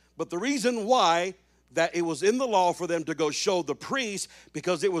 But the reason why that it was in the law for them to go show the priest,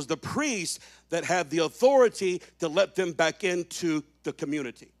 because it was the priest that had the authority to let them back into the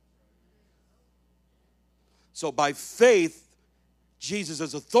community. So by faith,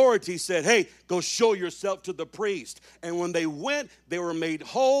 Jesus' authority said, hey, go show yourself to the priest. And when they went, they were made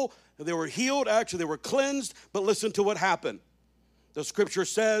whole. They were healed. Actually, they were cleansed. But listen to what happened. The scripture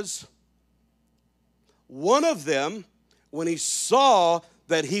says, one of them, when he saw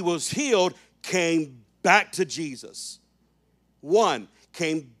that he was healed, came back to Jesus. One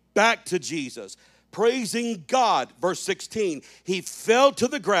came back to Jesus, praising God. Verse 16, he fell to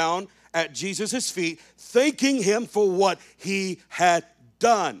the ground at Jesus' feet, thanking him for what he had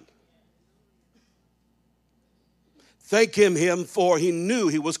done. Thanking him for he knew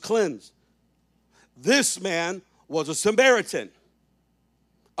he was cleansed. This man was a Samaritan,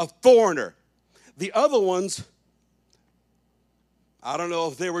 a foreigner. The other ones, I don't know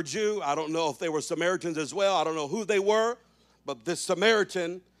if they were Jew. I don't know if they were Samaritans as well. I don't know who they were. But this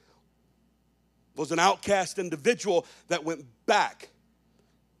Samaritan was an outcast individual that went back.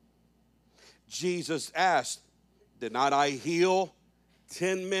 Jesus asked, did not I heal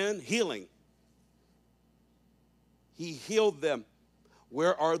 10 men, healing. He healed them.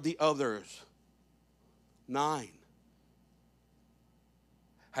 Where are the others? 9.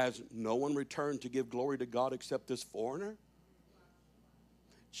 Has no one returned to give glory to God except this foreigner?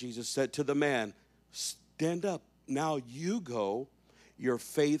 Jesus said to the man, stand up. Now you go. Your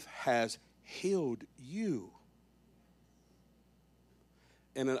faith has healed you.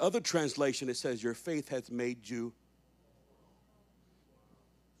 In another translation, it says, your faith has made you.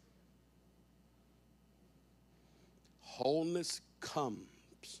 Wholeness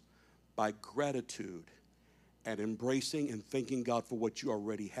comes by gratitude and embracing and thanking God for what you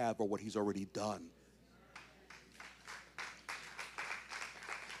already have or what he's already done.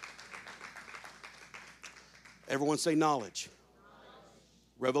 Everyone say knowledge,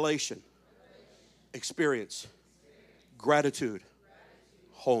 revelation, experience, gratitude,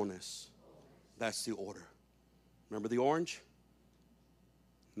 wholeness. That's the order. Remember the orange?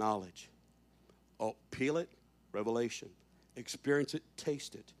 Knowledge. Oh, peel it, revelation. Experience it,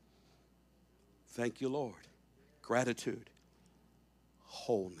 taste it. Thank you, Lord. Gratitude,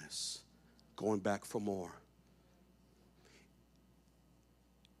 wholeness, going back for more.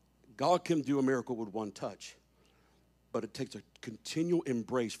 God can do a miracle with one touch, but it takes a continual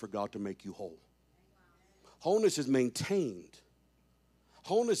embrace for God to make you whole. Wholeness is maintained.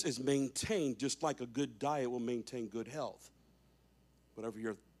 Wholeness is maintained just like a good diet will maintain good health. Whatever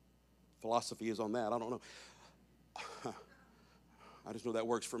your philosophy is on that, I don't know. I just know that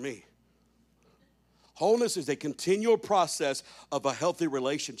works for me. Wholeness is a continual process of a healthy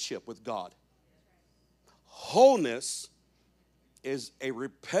relationship with God. Wholeness is a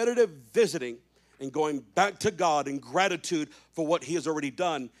repetitive visiting and going back to God in gratitude for what he has already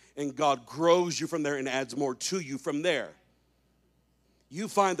done, and God grows you from there and adds more to you from there. You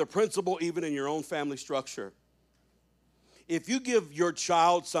find the principle even in your own family structure. If you give your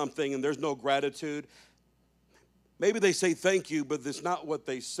child something and there's no gratitude, maybe they say thank you, but it's not what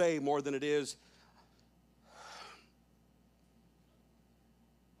they say more than it is.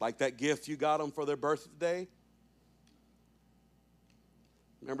 Like that gift you got them for their birthday.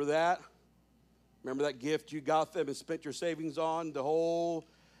 Remember that? Remember that gift you got them and spent your savings on? The whole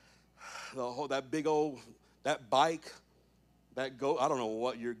that big old, that bike, I don't know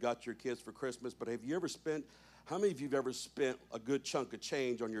what you got your kids for Christmas, but have you ever spent, how many of you have ever spent a good chunk of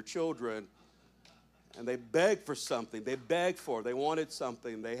change on your children? And they begged for something. They begged for it. They wanted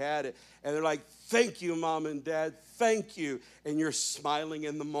something. They had it. And they're like, thank you, Mom and Dad. Thank you. And you're smiling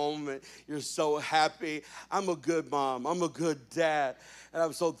in the moment. You're so happy. I'm a good mom. I'm a good dad. And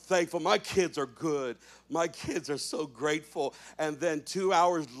I'm so thankful. My kids are good. My kids are so grateful. And then 2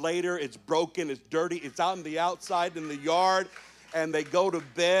 hours later, it's broken. It's dirty. It's out in the outside in the yard. And they go to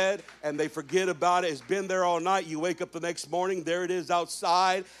bed and they forget about it. It's been there all night. You wake up the next morning, there it is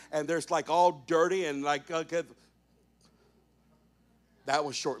outside, and there's like all dirty and like, okay. That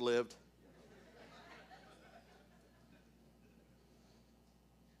was short-lived.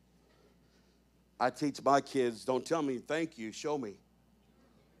 I teach my kids, don't tell me thank you, show me.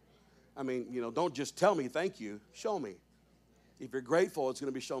 I mean, don't just tell me thank you, show me. If you're grateful, it's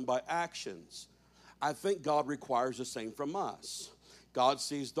going to be shown by actions. I think God requires the same from us. God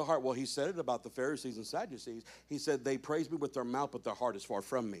sees the heart. Well, he said it about the Pharisees and Sadducees. He said, they praise me with their mouth, but their heart is far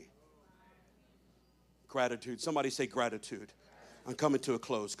from me. Gratitude. Somebody say gratitude. I'm coming to a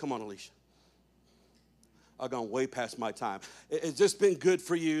close. Come on, Alicia. I've gone way past my time. It's just been good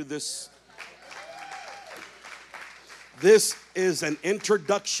for you. This is an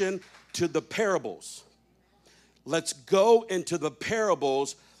introduction to the parables. Let's go into the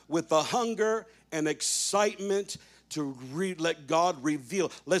parables with the hunger and excitement to let God reveal.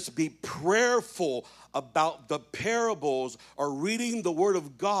 Let's be prayerful about the parables or reading the Word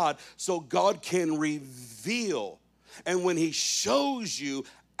of God so God can reveal. And when he shows you,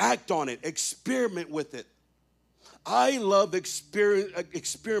 act on it, experiment with it. I love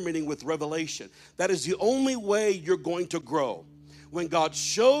experimenting with revelation. That is the only way you're going to grow. When God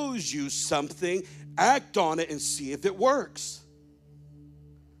shows you something, act on it and see if it works.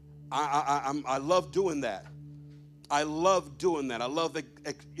 I love doing that. I love doing that. I love,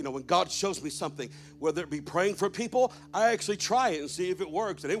 when God shows me something, whether it be praying for people, I actually try it and see if it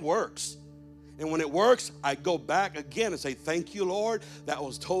works, and it works. And when it works, I go back again and say, thank you, Lord. That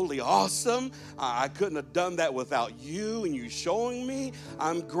was totally awesome. I couldn't have done that without you and you showing me.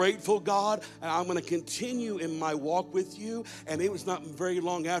 I'm grateful, God, and I'm going to continue in my walk with you. And it was not very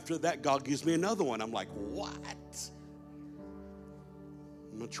long after that, God gives me another one. I'm like, what?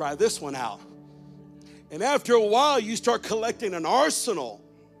 I'm going to try this one out. And after a while, you start collecting an arsenal.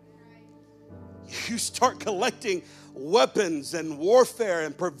 You start collecting weapons and warfare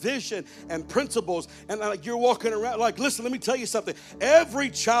and provision and principles. And like you're walking around like, listen, let me tell you something. Every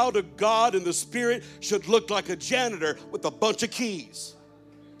child of God in the Spirit should look like a janitor with a bunch of keys.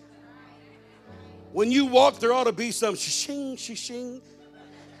 When you walk, there ought to be some shing, shing, shing,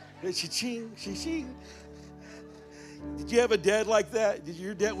 shing. Did you have a dad like that?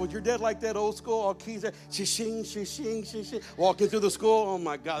 Was your dad like that, old school? All keys there, shing, shing, shing. Walking through the school, oh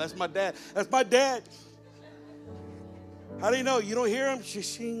my God, that's my dad. That's my dad. How do you know? You don't hear him?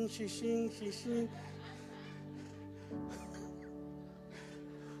 Shing, shing, shing.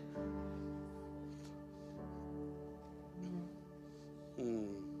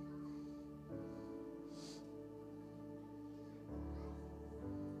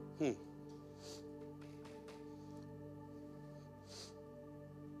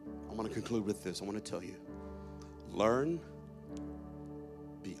 I want to conclude with this. I want to tell you, learn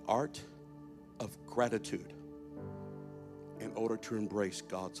the art of gratitude in order to embrace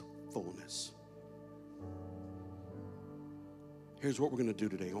God's fullness. Here's what we're going to do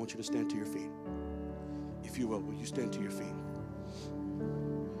today. I want you to stand to your feet. If you will you stand to your feet?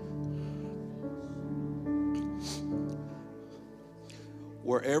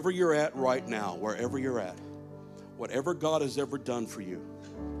 Wherever you're at right now, wherever you're at, whatever God has ever done for you,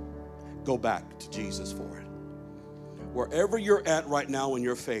 go back to Jesus for it. Wherever you're at right now in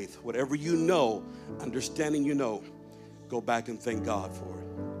your faith, whatever you know, understanding you know, go back and thank God for it.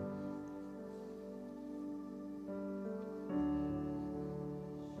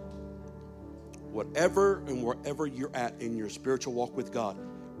 Whatever and wherever you're at in your spiritual walk with God,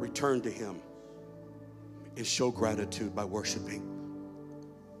 return to Him and show gratitude by worshiping.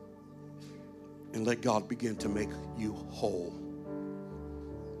 And let God begin to make you whole.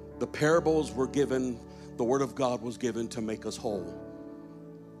 The parables were given, the Word of God was given to make us whole.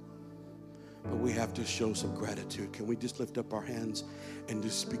 But we have to show some gratitude. Can we just lift up our hands and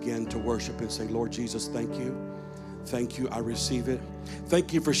just begin to worship and say, Lord Jesus, thank you. Thank you, I receive it.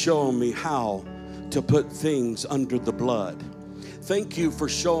 Thank you for showing me how to put things under the blood. Thank you for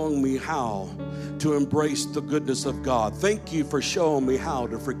showing me how to embrace the goodness of God. Thank you for showing me how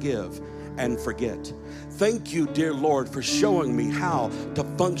to forgive and forget. Thank you, dear Lord, for showing me how to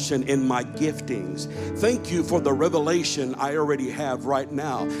function in my giftings. Thank you for the revelation I already have right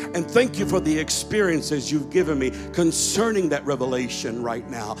now. And thank you for the experiences you've given me concerning that revelation right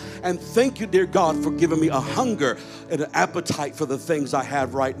now. And thank you, dear God, for giving me a hunger and an appetite for the things I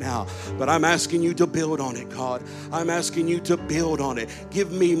have right now. But I'm asking you to build on it, God. I'm asking you to build on it.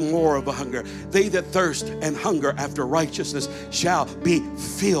 Give me more of a hunger. They that thirst and hunger after righteousness shall be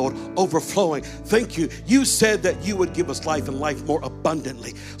filled, overflowing. Thank you. You said that you would give us life and life more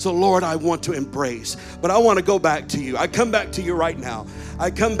abundantly. So, Lord, I want to embrace, but I want to go back to you. I come back to you right now.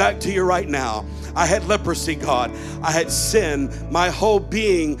 I come back to you right now. I had leprosy, God. I had sin. My whole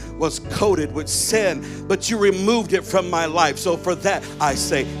being was coated with sin, but you removed it from my life. So for that, I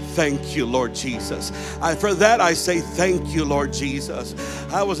say, thank you, Lord Jesus. For that, I say, thank you, Lord Jesus.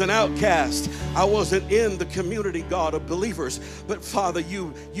 I was an outcast. I wasn't in the community, God, of believers. But Father,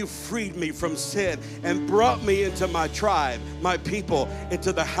 you freed me from sin and brought me into my tribe, my people,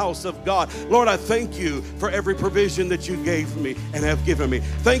 into the house of God. Lord, I thank you for every provision that you gave me and have given me.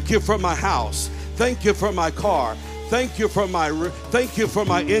 Thank you for my house. Thank you for my car. Thank you for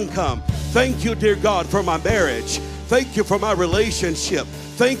my income. Thank you, dear God, for my marriage. Thank you for my relationship.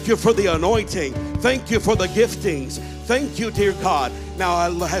 Thank you for the anointing. Thank you for the giftings. Thank you, dear God. Now I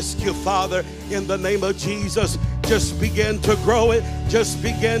ask you, Father, in the name of Jesus, just begin to grow it. Just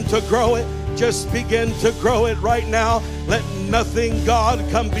begin to grow it. Just begin to grow it right now. Let nothing, God,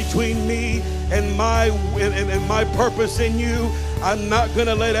 come between me and my purpose in you. I'm not going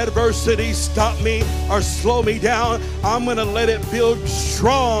to let adversity stop me or slow me down. I'm going to let it build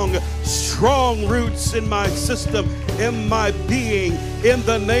strong roots in my system, in my being, in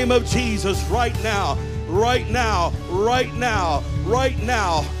the name of Jesus right now, right now, right now, right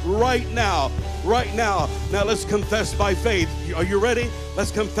now, right now, right now. Now let's confess by faith. Are you ready?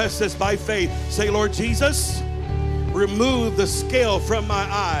 Let's confess this by faith. Say, Lord Jesus, remove the scale from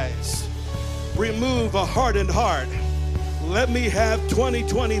my eyes. Remove a hardened heart. Let me have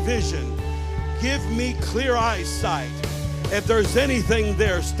 20/20 vision. Give me clear eyesight. If there's anything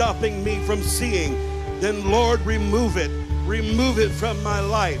there stopping me from seeing, then Lord, remove it. Remove it from my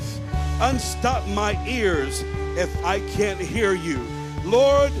life. Unstop my ears if I can't hear you.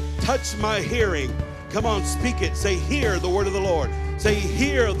 Lord, touch my hearing. Come on, speak it. Say, hear the word of the Lord. Say,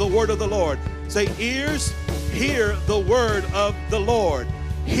 hear the word of the Lord. Say, ears, hear the word of the Lord.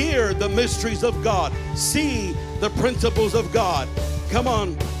 Hear the mysteries of God. See the principles of God. Come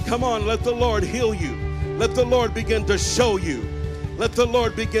on, let the Lord heal you. Let the Lord begin to show you. Let the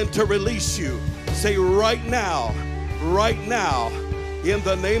Lord begin to release you. Say right now, in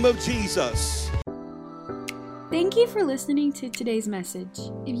the name of Jesus. Thank you for listening to today's message.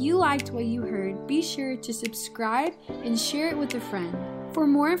 If you liked what you heard, be sure to subscribe and share it with a friend. For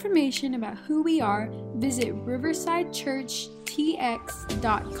more information about who we are, visit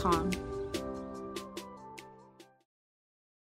riversidechurchtx.com.